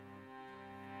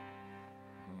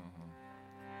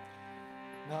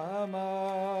Namo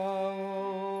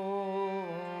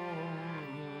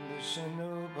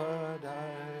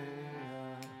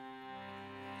Vishnupadaya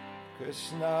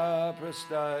Krishna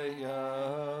Prastaya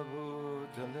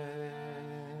Bhutale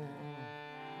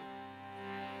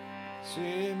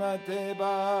Srimate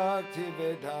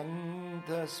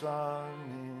Bhaktivedanta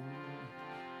Swami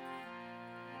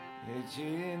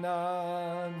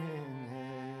Echinamine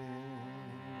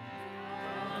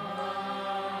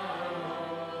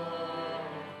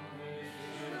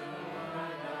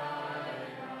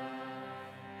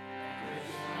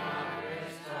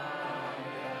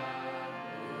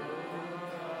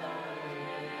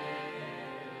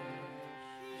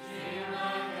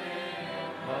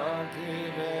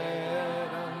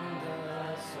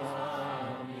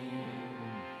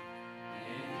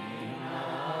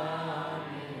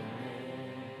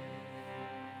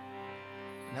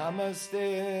Namaste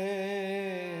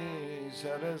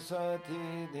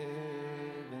Saraswati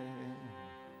Devi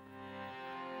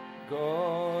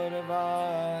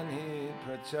Gauravani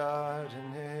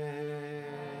Pracharane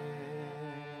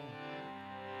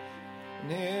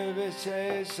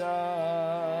Nirvishesha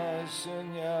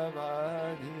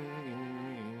Sunyavadi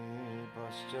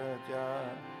Paschatya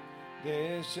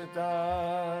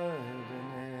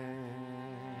Deshatarane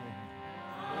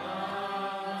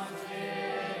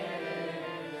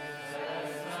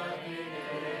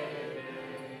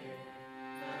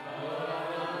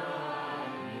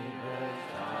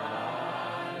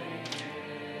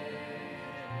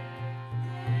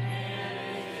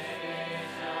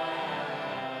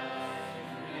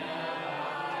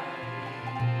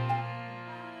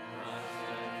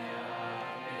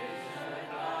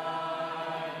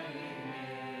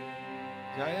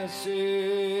Jaya Shri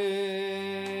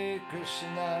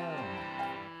Krishna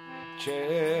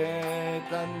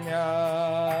Chaitanya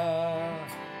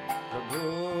Prabhu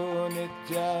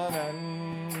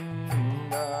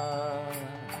Nityananda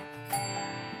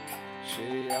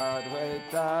Shri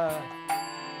Advaita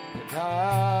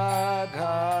Gadadhar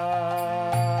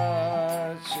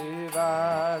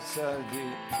Shivasadi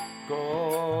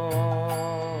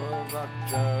Gaur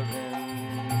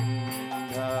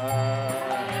Bhaktavinda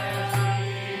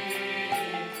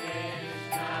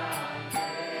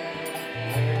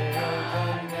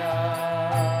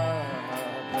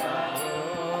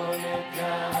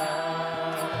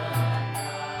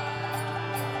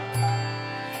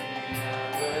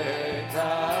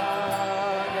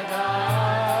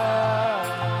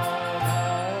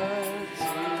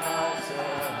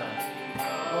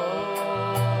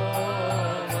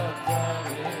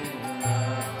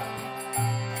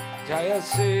Jaya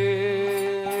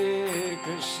Shri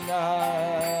Krishna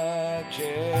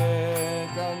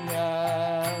Chaitanya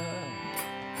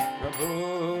Prabhu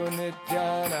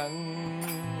Nityananda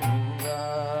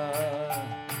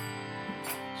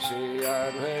Shri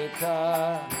Advaita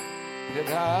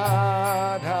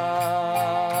Gadadhar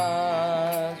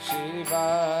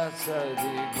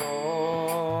Shivasadi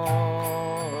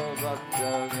Gaur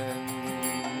Bhaktavinda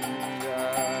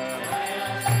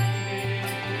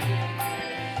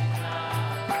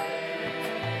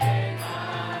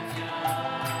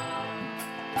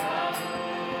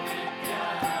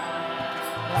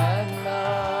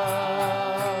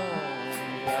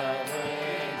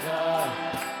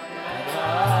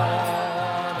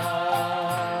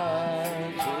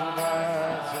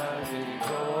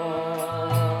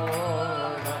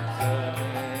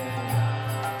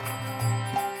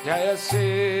Jaya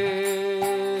Shri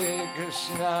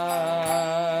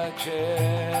Krishna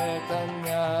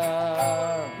Chaitanya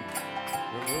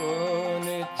Prabhu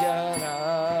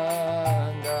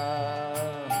Nityananda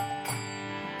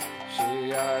Shri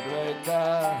Advaita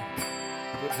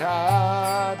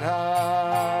Gadadhar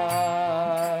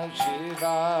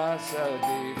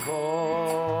Shivasadi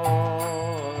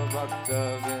Gaur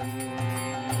Bhaktavinda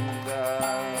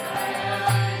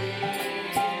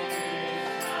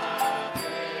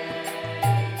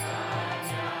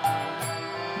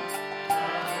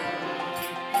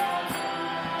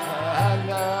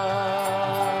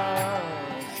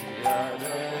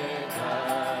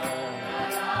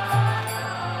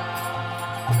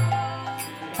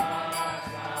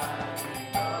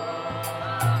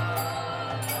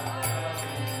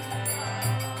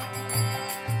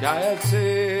Jaya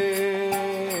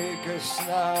Shri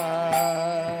Krishna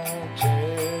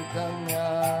Chaitanya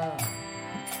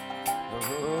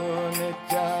Prabhu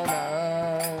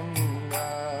Nityananda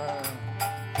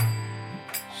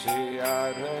Shri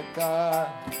Advaita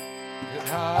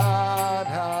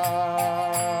Gadadhar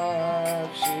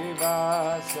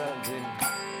Shivasadi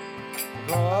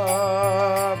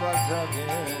Gaur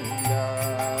Bhaktavinda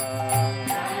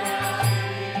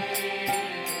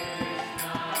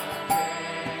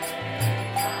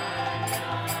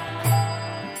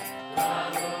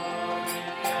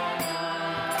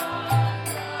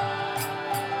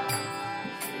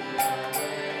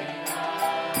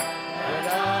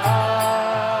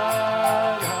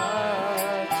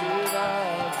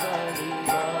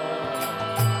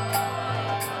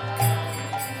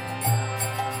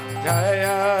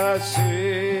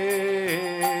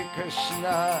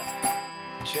Krishna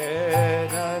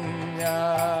Chaitanya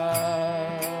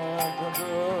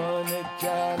Prabhu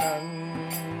Nityananda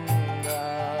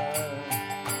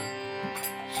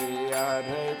Shri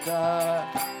Advaita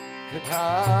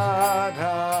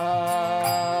Gadadhara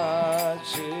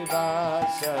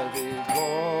Shivasadi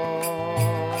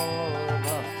Gaur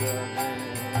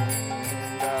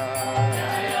Bhakta-vrinda.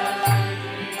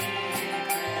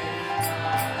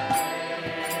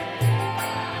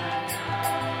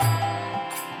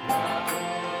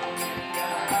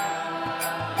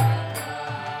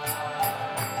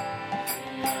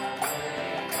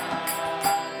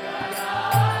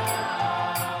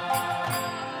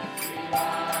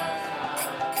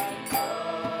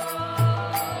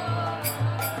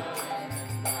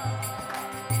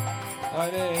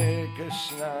 Hare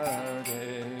Krishna,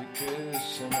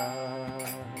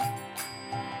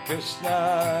 Krishna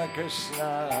Krishna,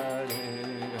 Hare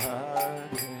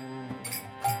Hare,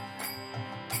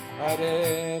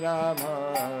 Hare Rama,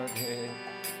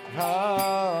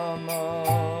 Rama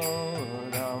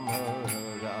Rama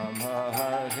Rama,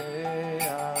 Hare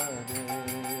Hare.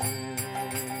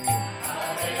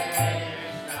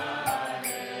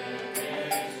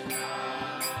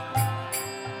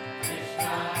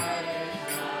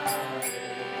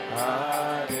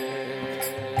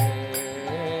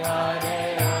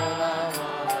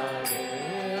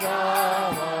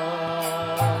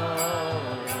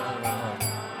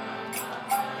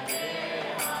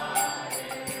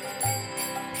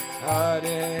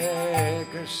 Hare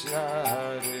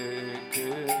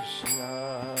Krishna,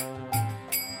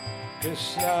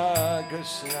 Krishna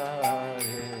Krishna,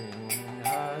 Hare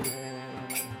Hare,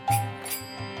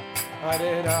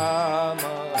 Hare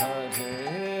Rama,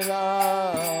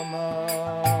 Rama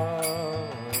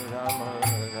Rama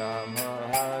Rama,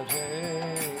 Hare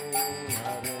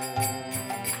Hare.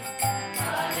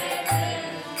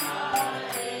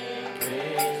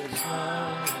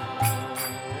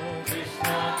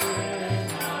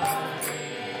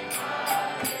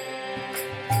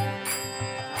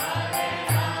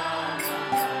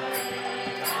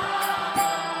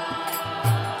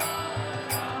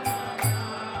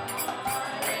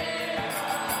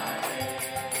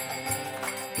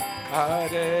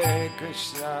 Hare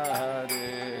Krishna,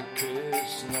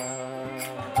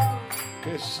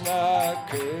 Krishna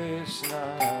Krishna,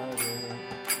 Hare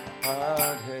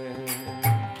Hare,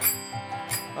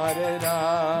 Hare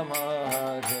Rama,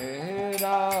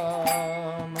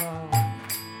 Rama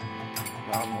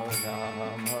Rama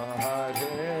Rama,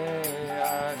 Hare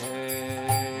Hare.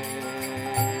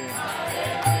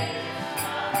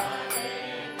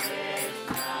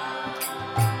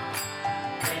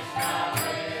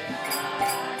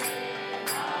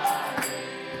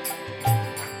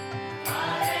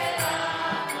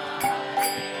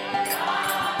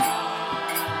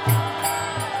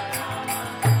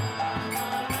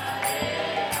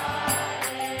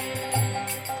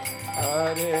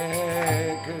 Hare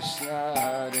Krishna,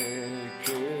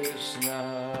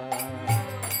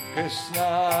 Krishna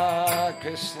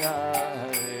Krishna,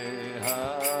 Hare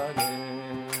Hare,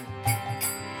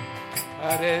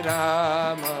 Hare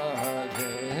Rama,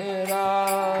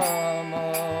 Rama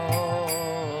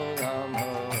Rama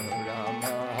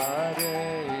Rama, Hare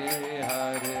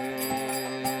Hare.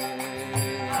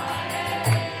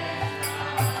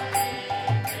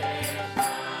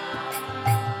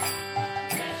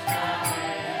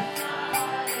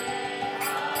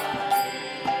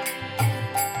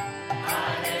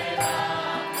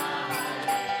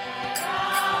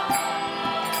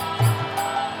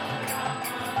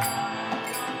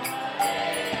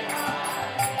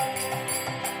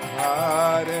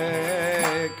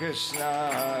 Hare Krishna,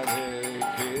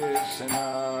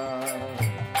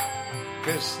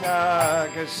 Krishna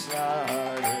Krishna,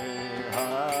 Hare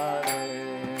Hare,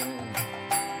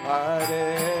 Hare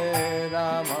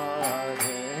Rama,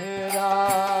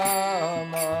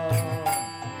 Rama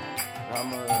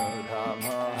Rama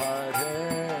Rama, Hare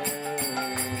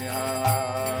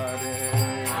Hare.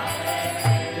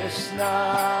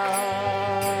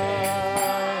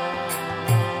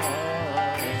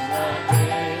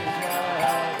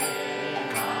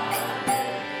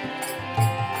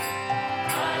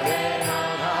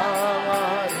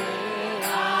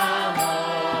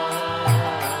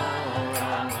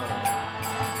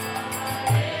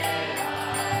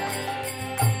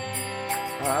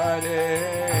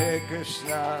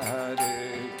 Krishna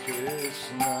Hare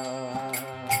Krishna,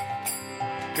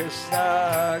 Krishna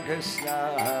Krishna,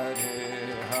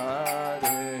 Hare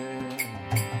Hare,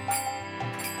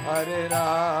 Hare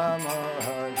Rama,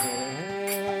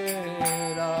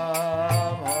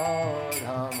 Rama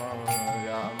Rama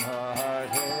Rama,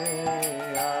 Hare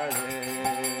Hare.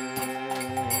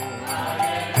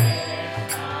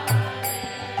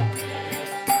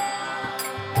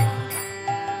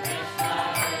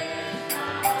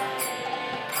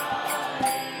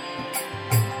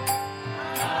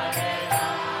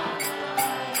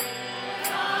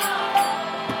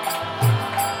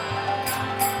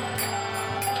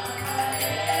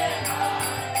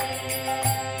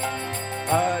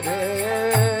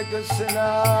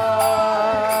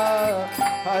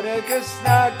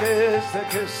 Krishna Krishna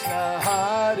Krishna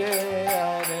Hare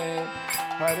Hare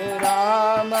Hare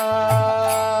Rama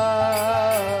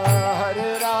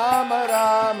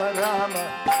Rama Rama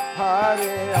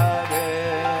Hare Hare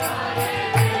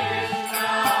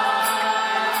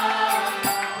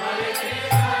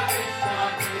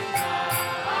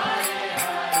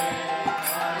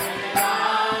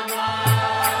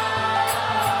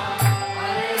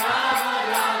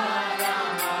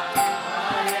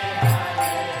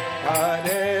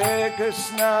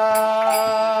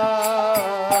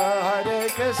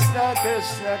Krishna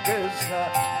Krishna Krishna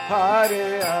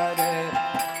Hare Hare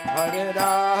Hare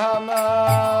Rama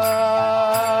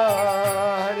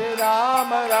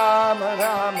Rama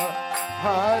Rama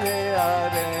Hare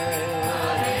Hare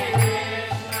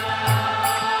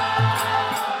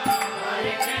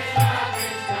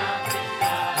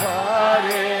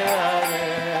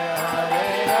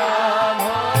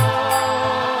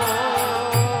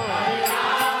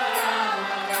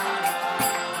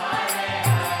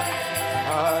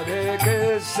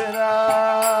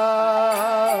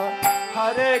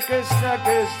Krishna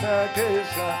Krishna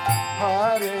Krishna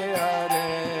Hare Hare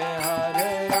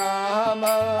Hare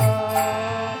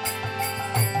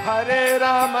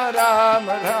Rama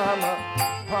Rama Rama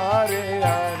Hare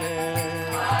Hare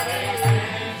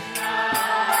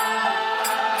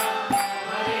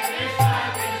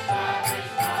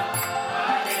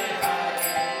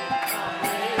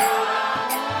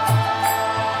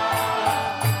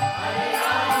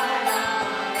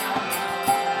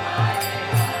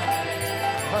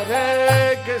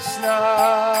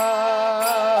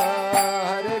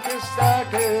Krishna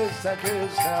Krishna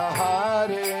Krishna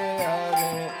Hare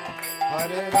Hare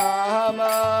Hare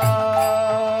Rama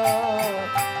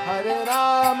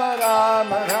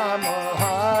Rama Rama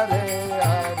Hare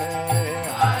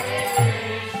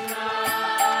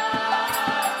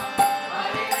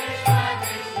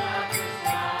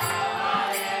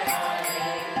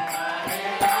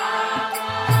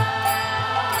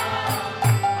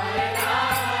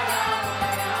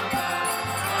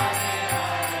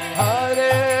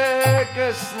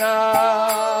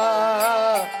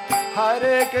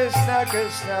Hare Krishna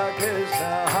Krishna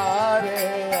Krishna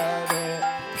Hare Hare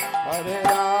Hare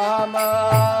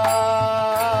Rama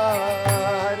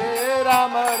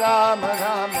Rama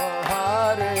Rama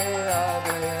Hare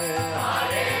Hare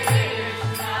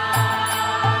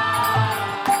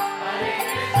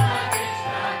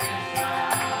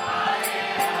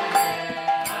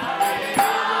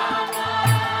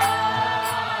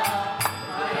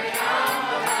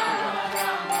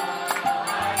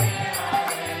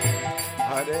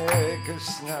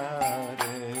Krishna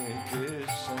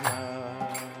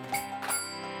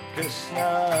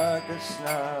Krishna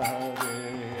Krishna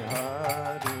Hare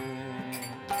Hare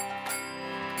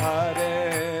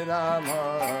Hare Rama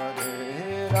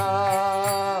Rama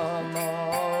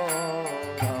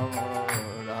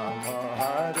Rama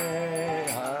Hare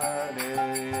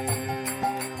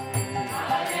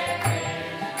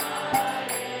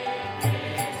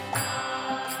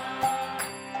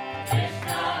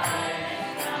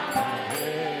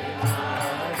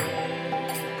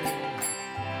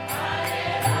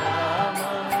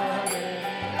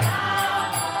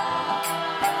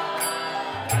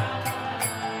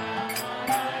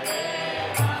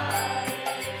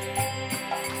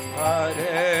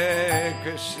Hare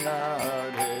Krishna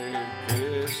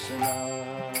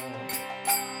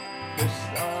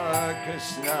Krishna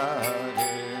Krishna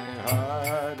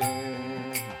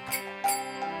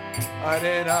Hare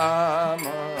Hare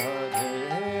Rama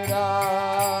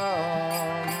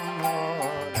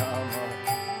Rama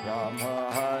Rama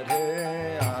Hare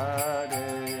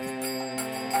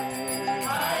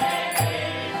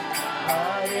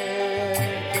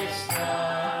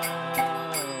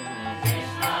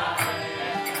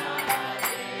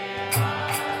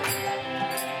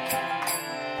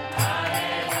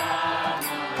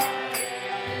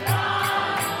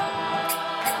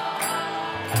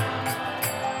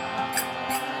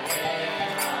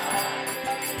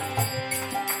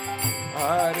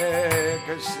Hare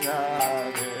Krishna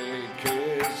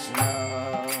Krishna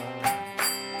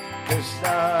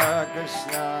Krishna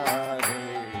Krishna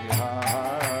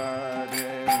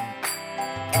Hare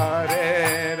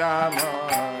Hare Rama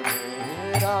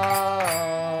Rama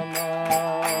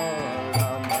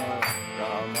Rama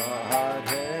Rama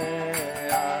Hare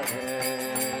Hare Hare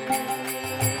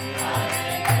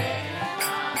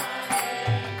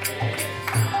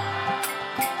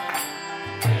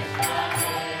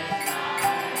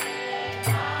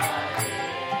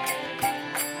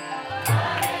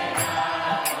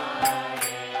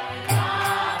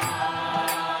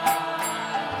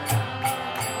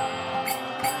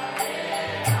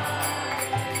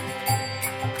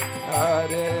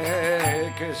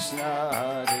Krishna,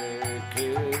 Hare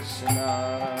Krishna,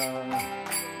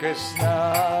 Krishna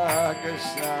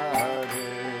Krishna,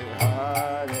 Hare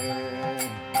Hare,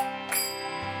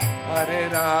 Hare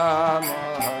Rama,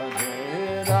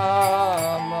 Hare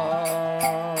Rama,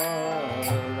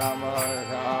 Rama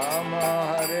Rama,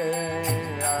 Hare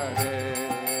Hare.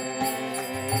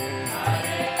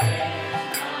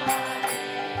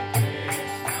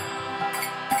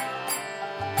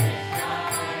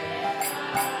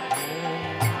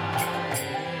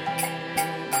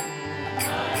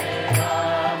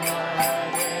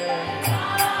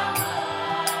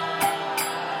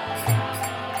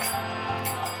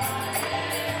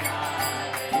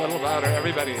 Louder,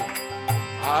 everybody.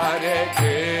 Hare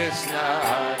Krishna,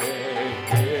 Hare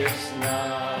Krishna,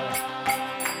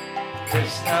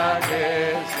 Krishna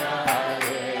Krishna,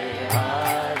 Hare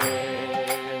Hare,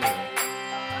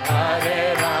 Hare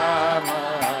Rama,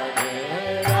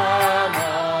 Hare Rama,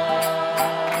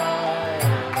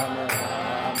 Rama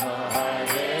Rama,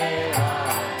 Hare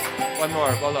Hare. One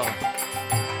more, follow.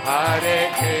 Hare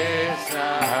Krishna,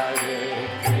 Hare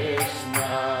Krishna,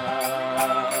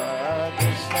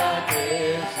 Krishna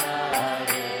Krishna,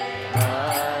 Hare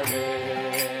Hare,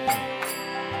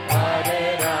 Hare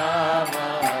Rama,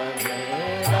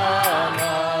 Hare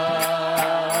Rama,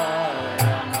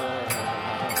 Rama Rama.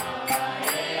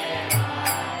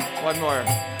 One more.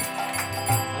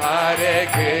 Hare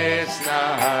Krishna,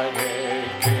 Hare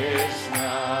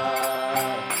Krishna,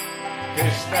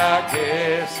 Krishna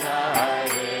Krishna,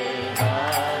 Hare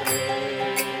Hare,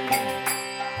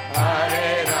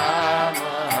 Hare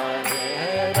Rama,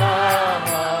 Hare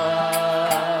Rama,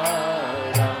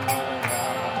 Rama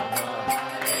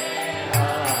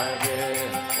Rama, Hare.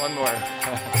 One more.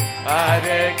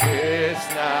 Hare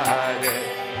Krishna, Hare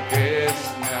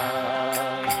Krishna,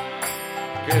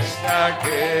 Krishna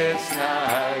Krishna,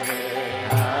 Hare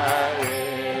Hare,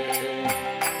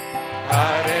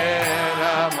 Hare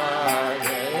Rama,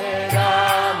 Hare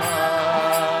Rama, Rama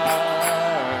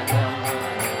Rama,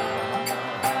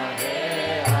 Hare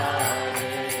Hare.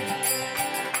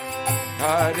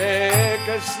 Hare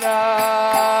Krishna,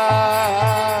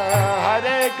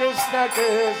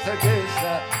 Krishna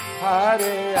Krishna,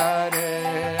 Hare Hare,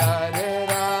 Hare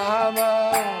Rama,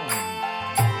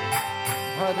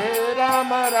 Hare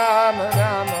Rama, Rama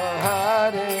Rama,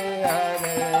 Hare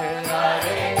Hare,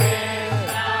 Hare Krishna,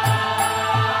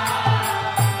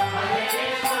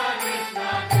 Krishna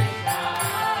Krishna, Hare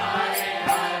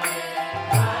Hare,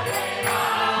 Hare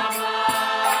Rama,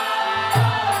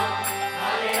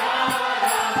 Hare Rama,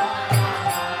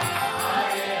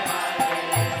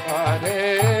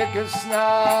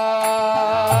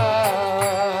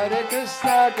 Hare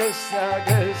Krishna, Krishna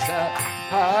Krishna,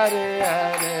 Hare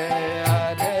Hare,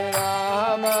 Hare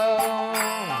Rama,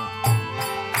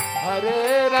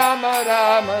 Hare Rama,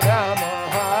 Rama Rama,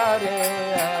 Hare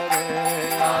Hare,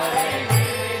 Hare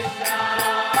Krishna,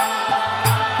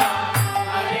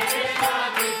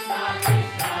 Krishna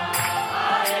Krishna,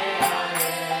 Hare Hare,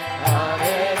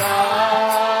 Hare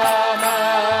Rama,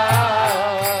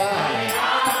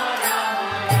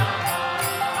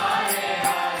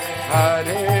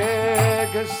 Hare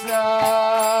Krishna,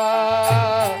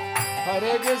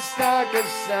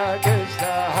 Krishna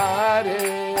Krishna, Hare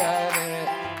Hare,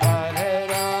 Hare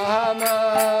Rama,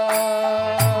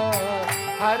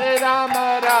 Hare Rama,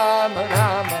 Rama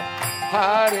Rama,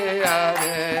 Hare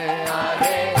Hare,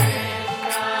 Hare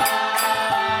Krishna,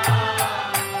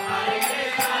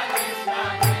 Krishna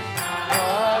Krishna,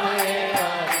 Hare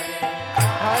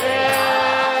Hare,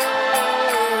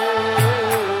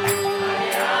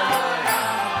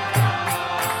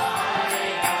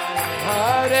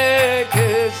 Hare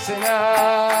Krishna,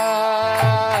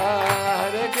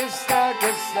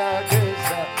 Krishna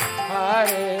Krishna,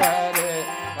 Hare Hare,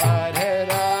 Hare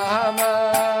Rama,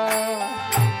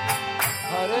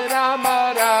 Hare Rama,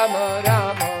 Rama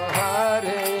Rama,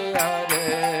 Hare Hare,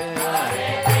 Hare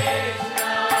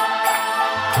Krishna,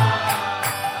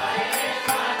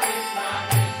 Krishna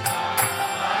Krishna, Hare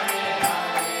Hare,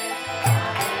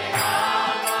 Hare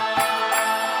Rama, Hare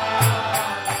Krishna, Krishna Krishna, Hare Hare,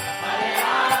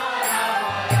 Hare Rama,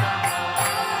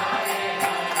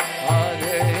 Hare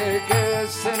Rama, Rama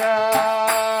Rama,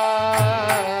 Hare Hare,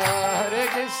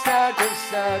 Hare Krishna,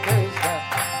 Krishna Krishna,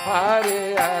 Hare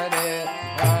Hare,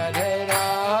 Hare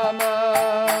Rama,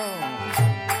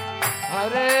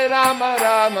 Hare Rama,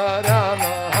 Rama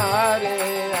Rama, Hare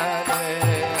Hare.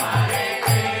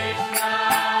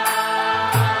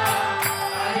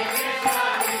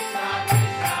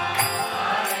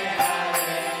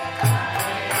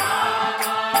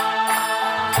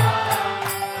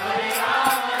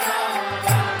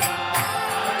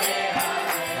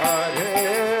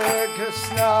 Hare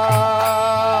Krishna,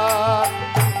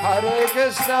 Hare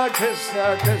Krishna, Krishna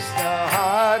Krishna,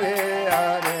 Hare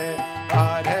Hare,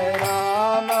 Hare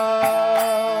Rama,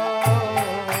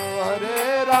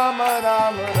 Hare Rama,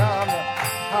 Rama Rama,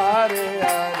 Hare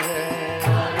Hare,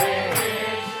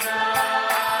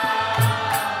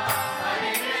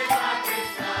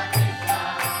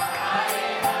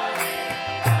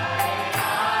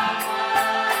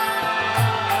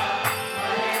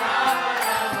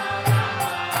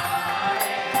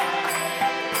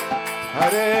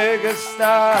 Hare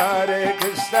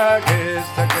Krishna,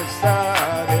 Krishna Krishna,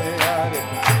 Hare Hare,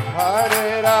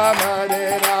 Hare Rama,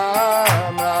 Hare Rama,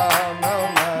 Rama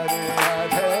Rama,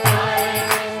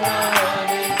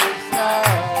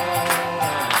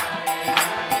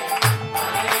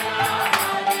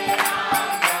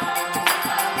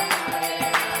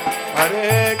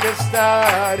 Hare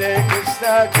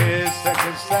Krishna, Krishna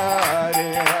Krishna,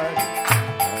 Hare Hare,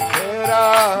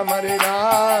 Hare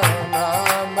Rama,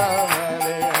 Rama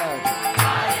Hare Hare,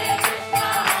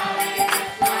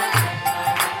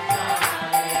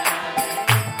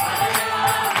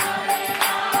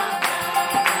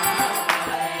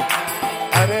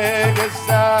 Hare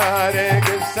Krishna, Hare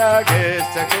Krishna,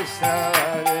 Krishna Krishna,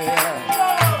 Hare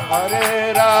Hare,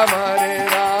 Hare Rama,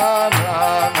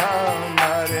 Rama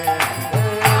Hare Hare.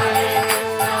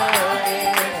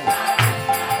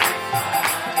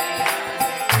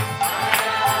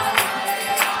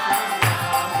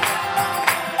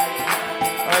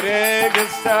 Hare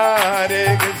Krishna,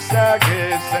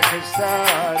 Krishna Krishna,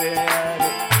 Hare Hare,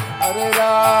 Hare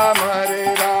Rama,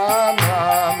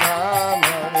 Rama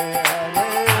Hare Hare.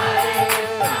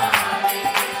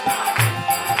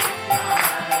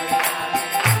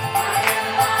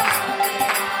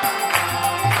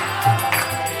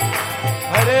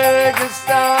 Hare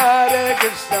Krishna,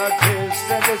 Krishna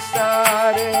Krishna,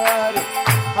 Hare Hare,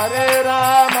 Hare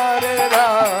Rama,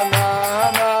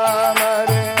 Rama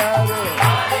Hare Hare.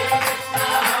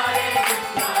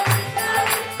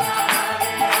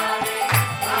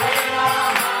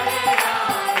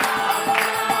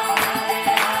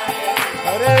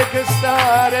 Hare Krishna,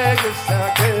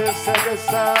 Krishna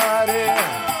Krishna, Hare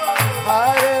Hare,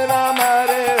 Hare Rama,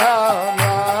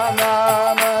 Rama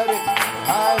Hare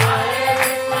Hare.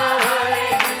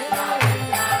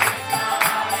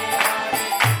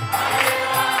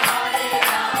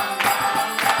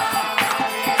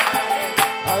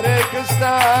 Hare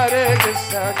Krishna,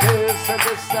 Krishna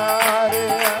Krishna,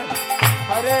 Hare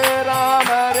Hare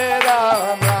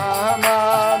Rama, Rama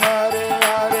Hare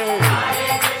Hare.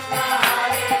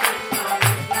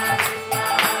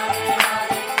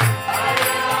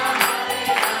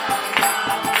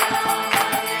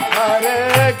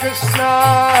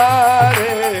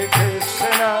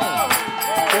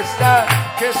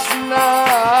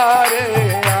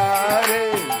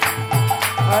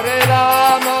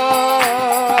 Hare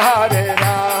Krishna,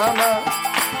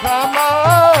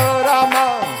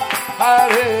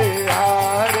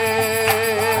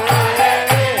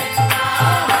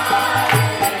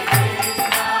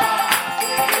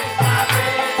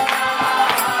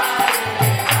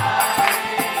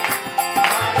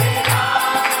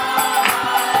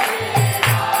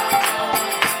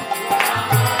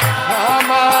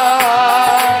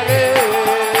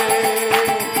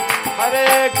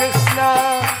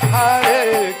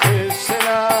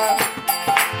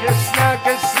 Krishna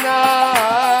Krishna, Hare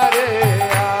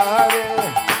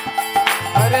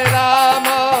Hare Rama,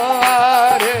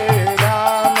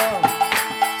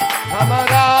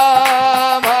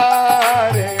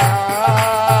 Rama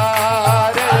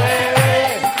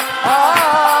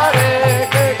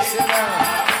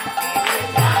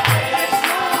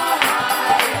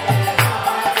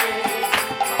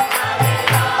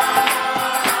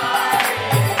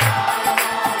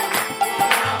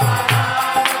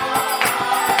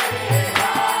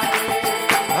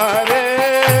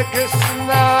Hare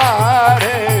Hare.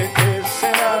 Hare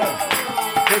Krishna,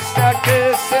 Krishna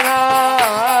Krishna,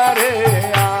 Hare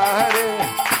Hare,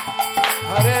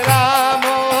 Hare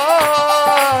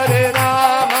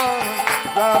Rama,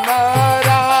 Rama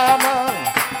Rama,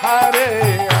 Hare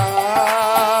Hare.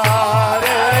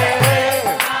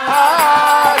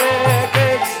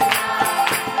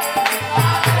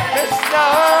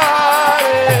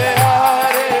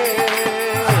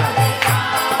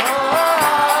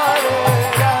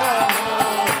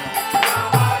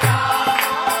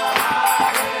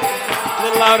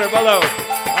 Louder, below.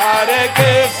 Hare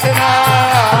Krishna,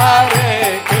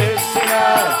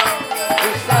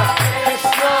 Krishna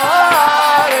Krishna,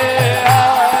 Hare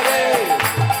Hare,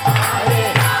 Hare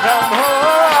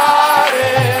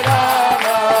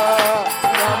Rama,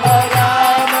 Rama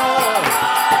Rama.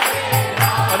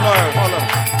 One more.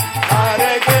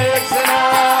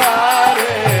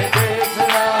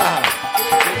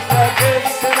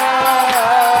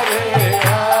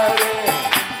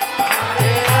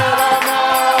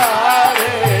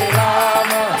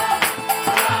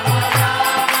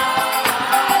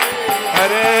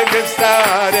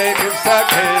 Hare Krishna,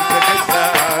 Krishna Krishna,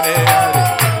 Hare Hare,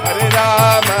 Hare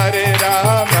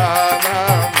Rama,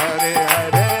 Rama Hare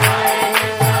Hare.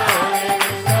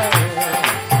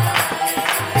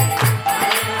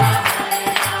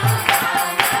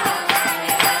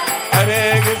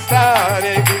 Hare Krishna,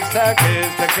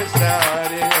 Krishna Krishna,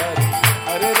 Hare Hare,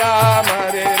 Hare Rama,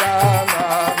 Rama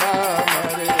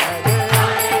Hare Hare.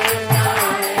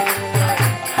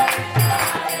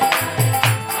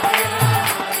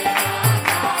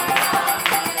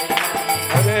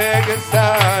 Hare Krishna,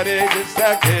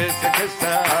 Krishna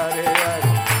Krishna, Hare Hare,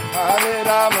 Hare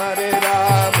Rama,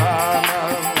 Rama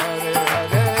Hare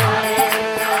Hare.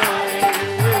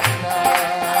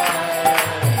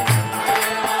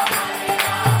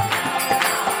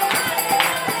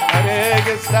 Hare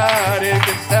Krishna,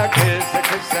 Krishna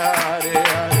Krishna, Hare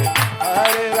Hare,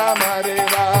 Hare Rama,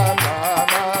 Rama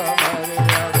Hare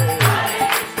Hare.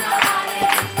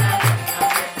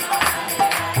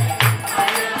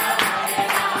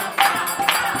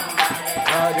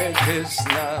 Hare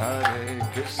Krishna,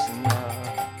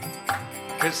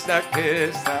 Krishna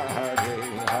Krishna, Hare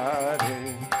Hare,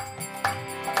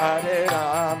 Hare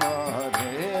Rama,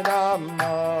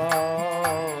 Rama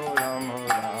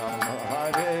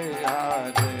Hare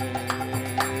Hare.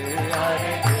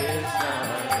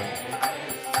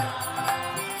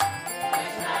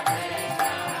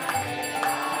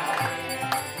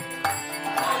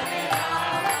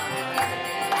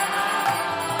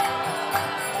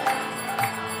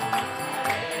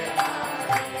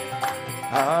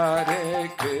 Hare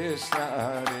Krishna,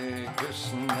 Hare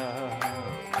Krishna,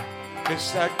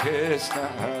 Krishna Krishna,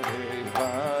 Hare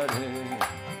Hare,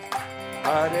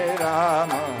 Hare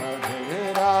Rama,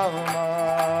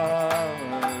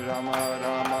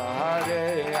 Rama Hare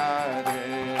Hare.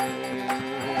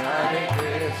 Hare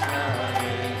Krishna,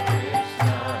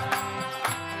 Krishna.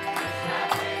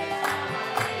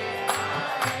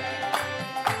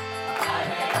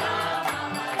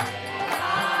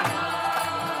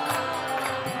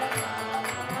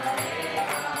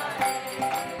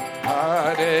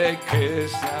 Hare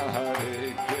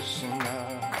Krishna,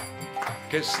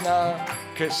 Krishna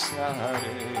Krishna,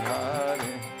 Hare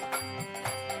Hare,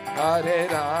 Hare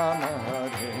Rama,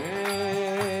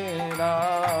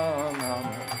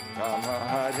 Rama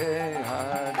Hare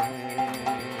Hare.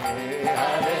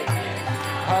 Hare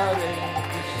Hare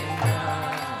Krishna,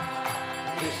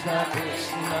 Krishna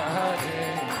Krishna, Hare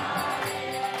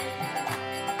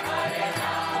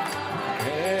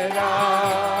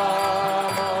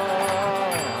Rama.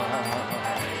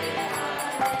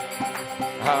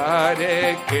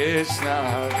 Hare Krishna,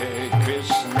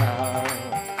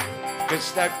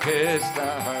 Krishna Krishna,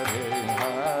 Hare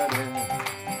Hare,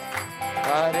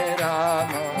 Hare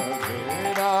Rama,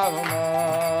 Rama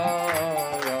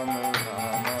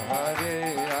Hare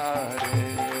Hare.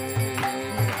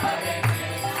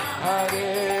 Hare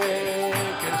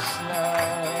Krishna,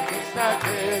 Krishna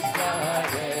Krishna,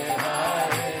 Hare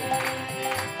Hare,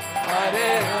 Hare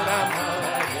Rama,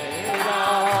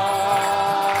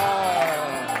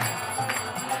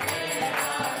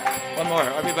 one more,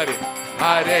 everybody.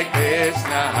 Hare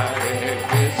Krishna,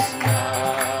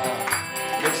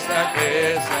 Krishna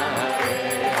Krishna,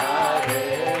 Hare Hare,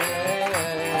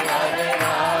 Hare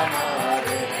Rama,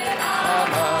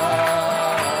 Rama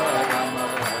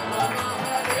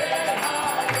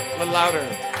A little louder.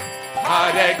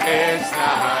 Hare Krishna,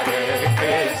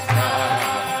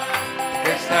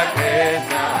 Krishna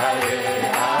Krishna, Hare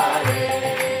Hare,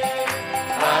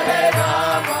 Hare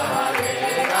Rama,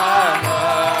 Rama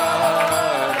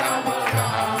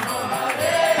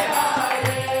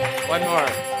one more.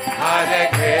 Hare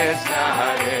Krishna,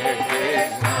 Krishna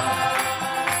Krishna,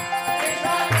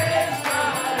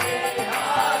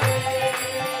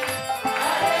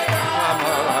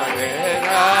 Rama,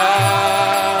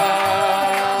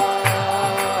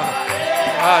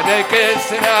 Hare Hare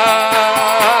Krishna,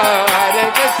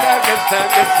 Krishna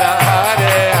Krishna,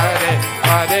 Hare Hare,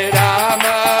 Hare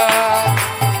Rama,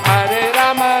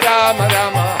 Rama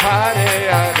Rama, Hare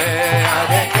Hare,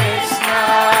 Hare Krishna.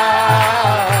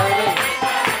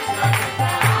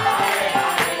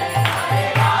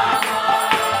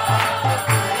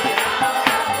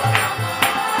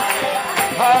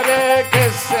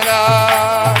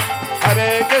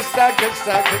 Hare Krishna,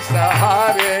 Krishna Krishna,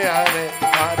 Hare Hare,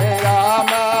 Hare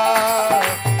Rama,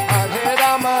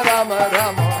 Rama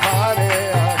Rama, Hare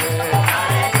Hare,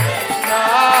 Hare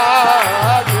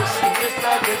Krishna,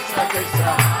 Krishna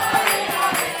Krishna,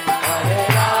 Hare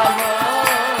Rama,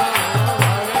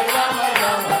 Rama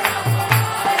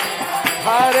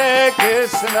Hare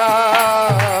Krishna,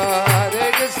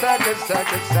 Krishna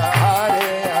Krishna,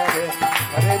 Hare Hare,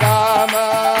 Hare Rama,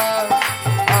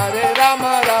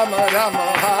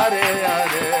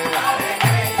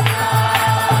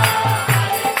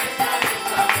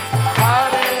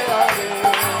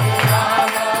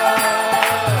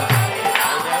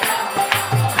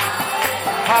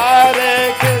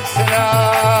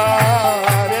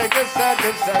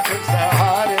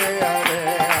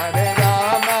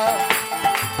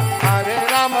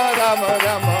 Rama Rama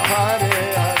Rama Hare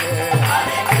Hare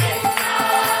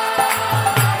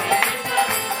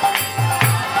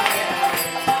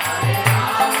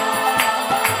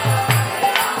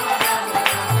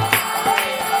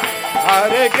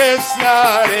Hare Krishna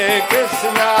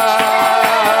Krishna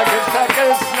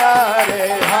Krishna Hare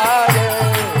Hare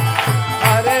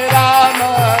Hare Rama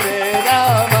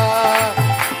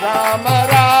Rama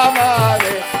Rama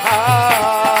Hare Hare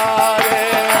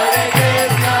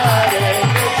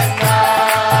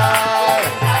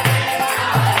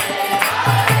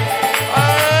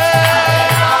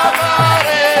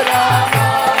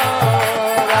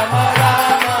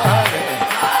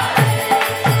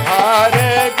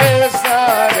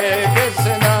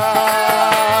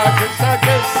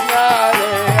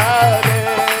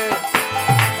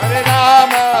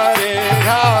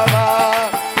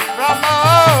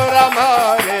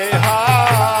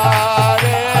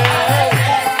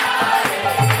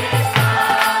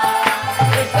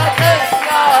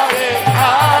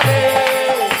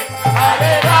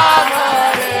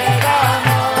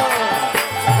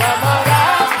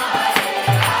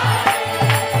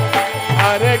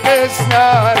Hare Krishna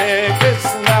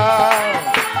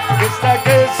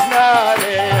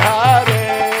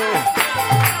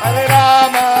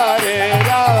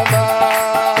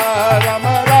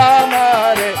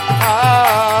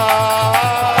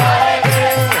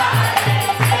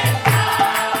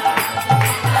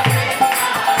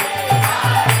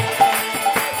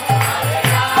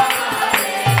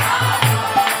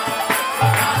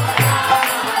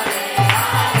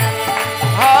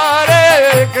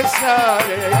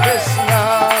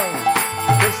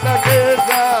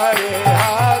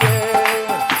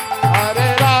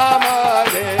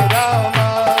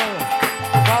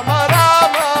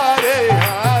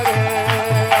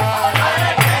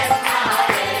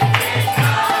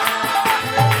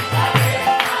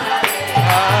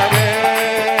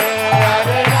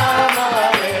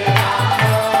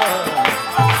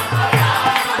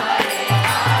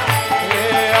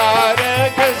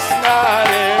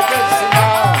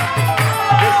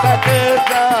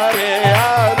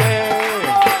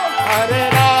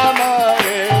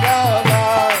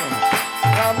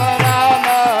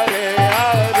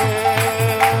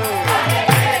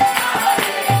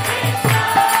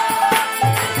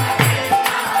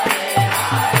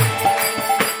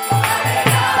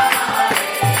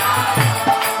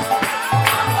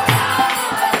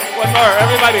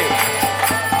Everybody.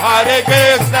 Hare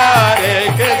Krishna,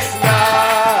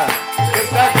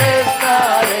 Krishna Krishna,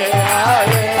 Hare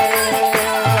Hare,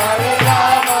 Hare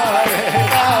Rama,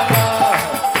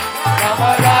 Rama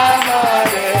Rama,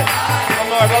 Hare. One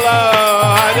more below.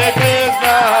 Hare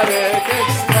Krishna,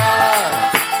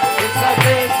 Krishna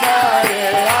Krishna,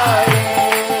 Hare Hare,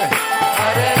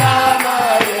 Hare Rama,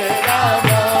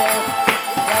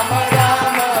 Rama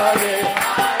Rama, Hare.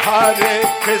 Hare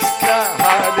Krishna,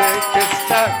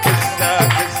 Krishna Krishna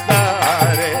Krishna,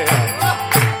 Hare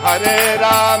Hare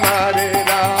Rama,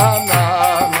 Rama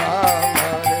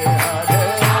Hare Hare.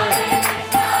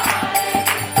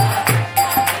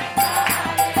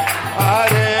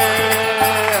 Hare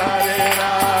Hare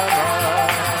Rama,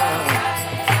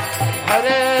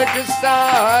 Hare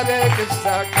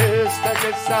Krishna, Krishna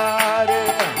Krishna, Hare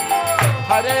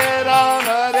Hare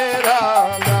Rama,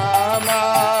 Rama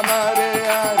Hare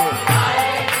Hare.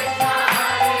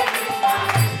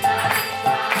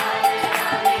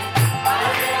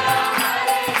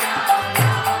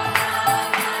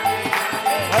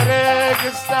 Hare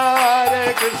Krishna,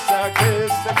 Krishna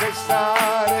Krishna,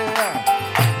 Hare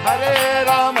Hare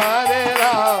Rama,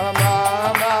 Rama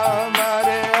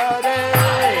Hare Hare.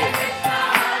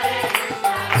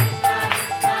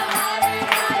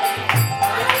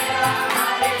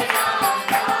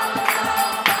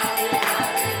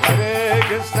 Hare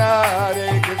Krishna,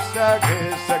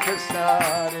 Krishna Krishna,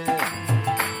 Hare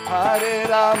Hare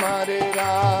Rama,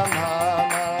 Rama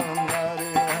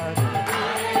Hare Hare.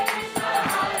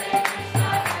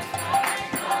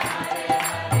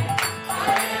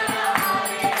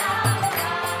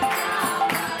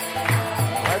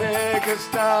 Hare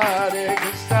Krishna,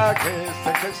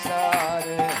 Krishna Krishna,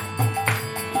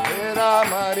 Hare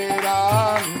Rama,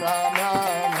 Rama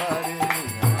Hare Hare.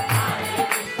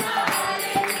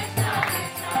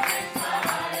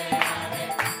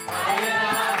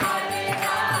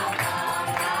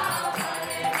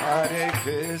 Hare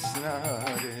Krishna,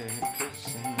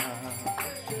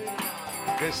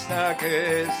 Krishna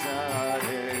Krishna,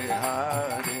 Hare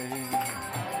Hare,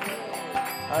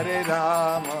 Hare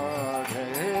Rama,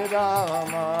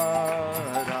 Rama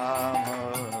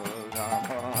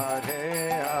Rama Hare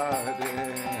Hare.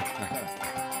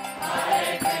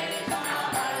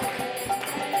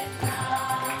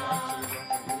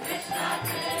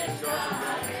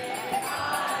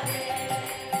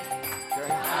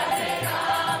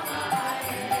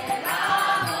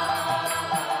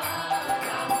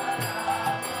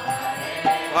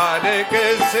 Hare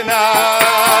Krishna,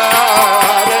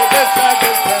 Krishna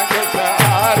Krishna,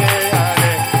 Hare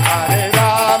Hare, Hare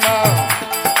Rama,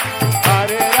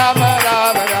 Rama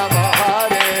Rama,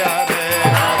 Hare Hare,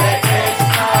 Hare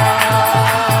Krishna,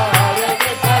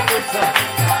 Krishna Krishna,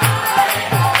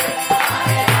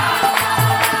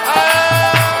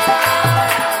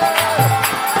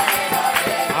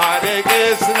 Hare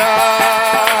Krishna,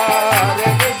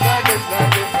 Krishna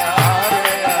Krishna,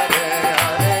 Hare Hare,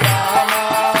 Hare Rama,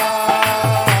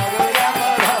 Rama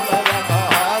Rama,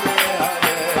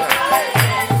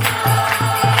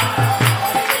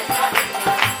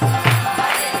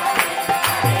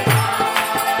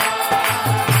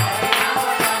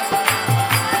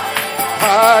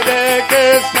 Hare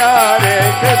Hare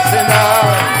Krishna,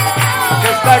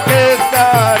 Krishna Krishna,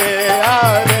 Hare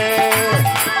Hare,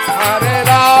 Hare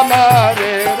Rama,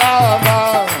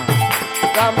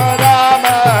 Rama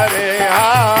Rama, Hare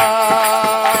Hare.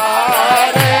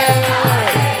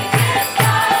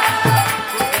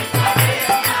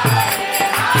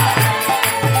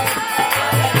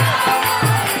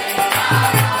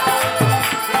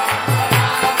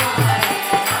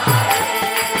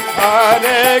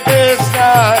 Hare Krishna,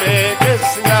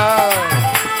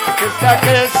 Krishna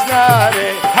Krishna, Hare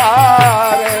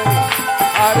Hare,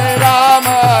 Hare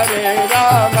Rama,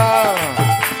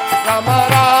 Rama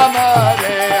Rama,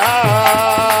 Hare Hare.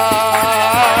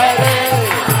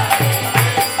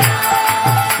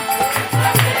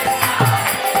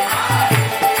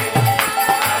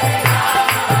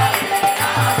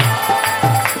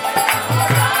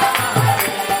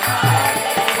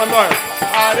 One more.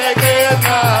 Hare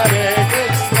Krishna,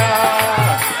 Krishna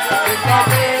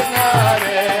Krishna,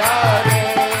 Hare Hare,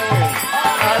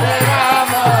 Hare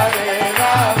Rama,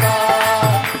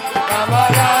 Rama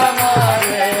Rama,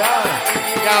 Hare Hare.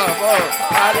 Yeah, whoa.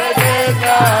 Hare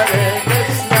Krishna, Krishna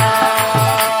Krishna.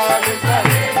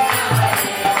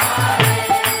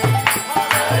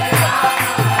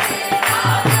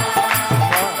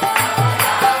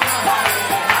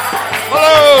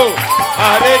 Hello.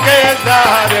 Hare Krishna,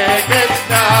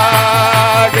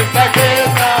 Krishna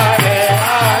Krishna, Hare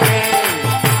Hare,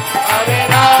 Hare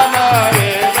Rama,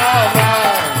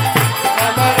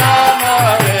 Rama Rama,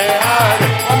 Hare Hare.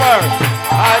 One more.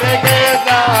 Hare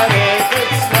Krishna,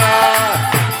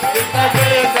 Krishna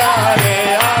Krishna, Hare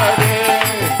Hare,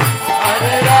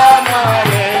 Hare Rama,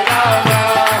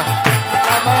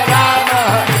 Rama Rama.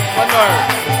 One more.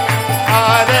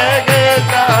 Hare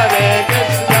Krishna,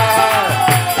 Krishna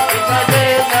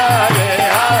Krishna, Hare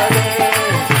Hare,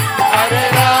 Hare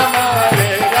Rama,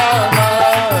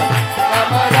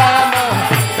 Rama Rama.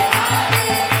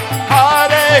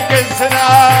 Hare Krishna,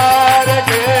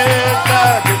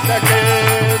 Krishna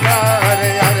Krishna,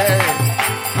 Hare Hare,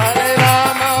 Hare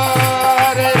Rama,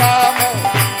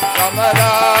 Rama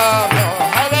Rama,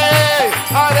 Hare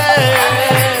Hare.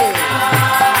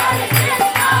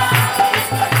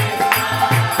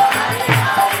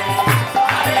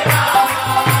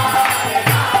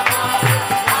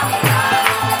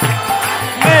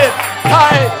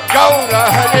 Nithai Gaura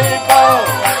Hari Bol,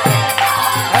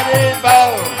 Hari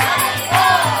Bol,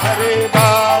 Hari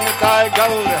Bol, Nithai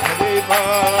Gaura Hari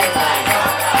Bol.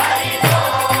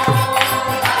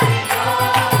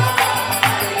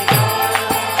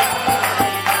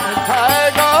 Nithai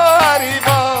Gaura Hari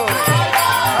Bol,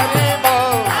 Hari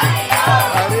Bol,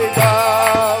 Hari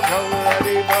Bol, Gaura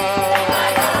Hari Bol.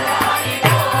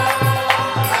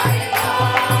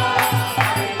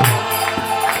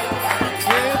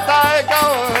 Nithai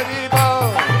Gaura Hari Bol,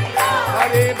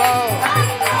 Hari Bol,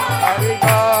 Hari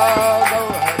Bol,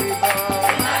 Gaura Hari Bol.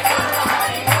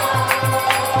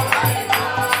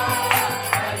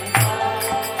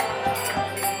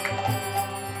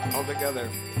 All together.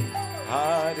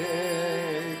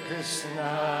 Hare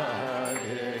Krishna,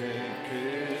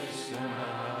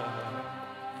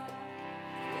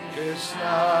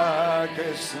 Krishna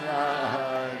Krishna,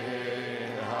 Hare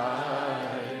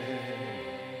Hare,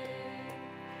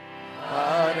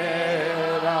 Hare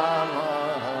Rama,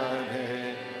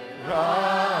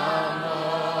 Rama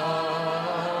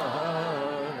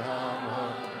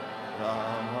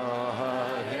Rama,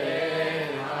 Hare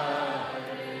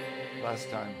Hare. Last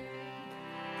time.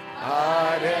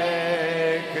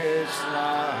 Hare Krishna,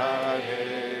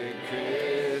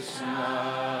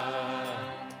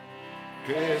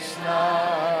 Krishna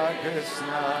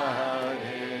Krishna,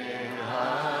 Hare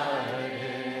Hare,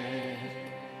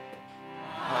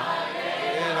 Hare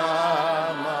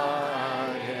Rama,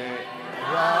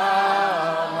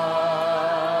 Rama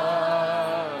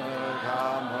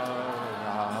Rama,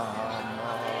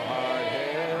 Hare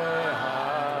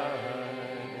Hare.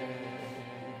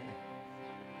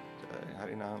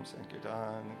 Harinam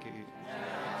Sankirtan.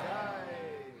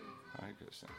 Krishna.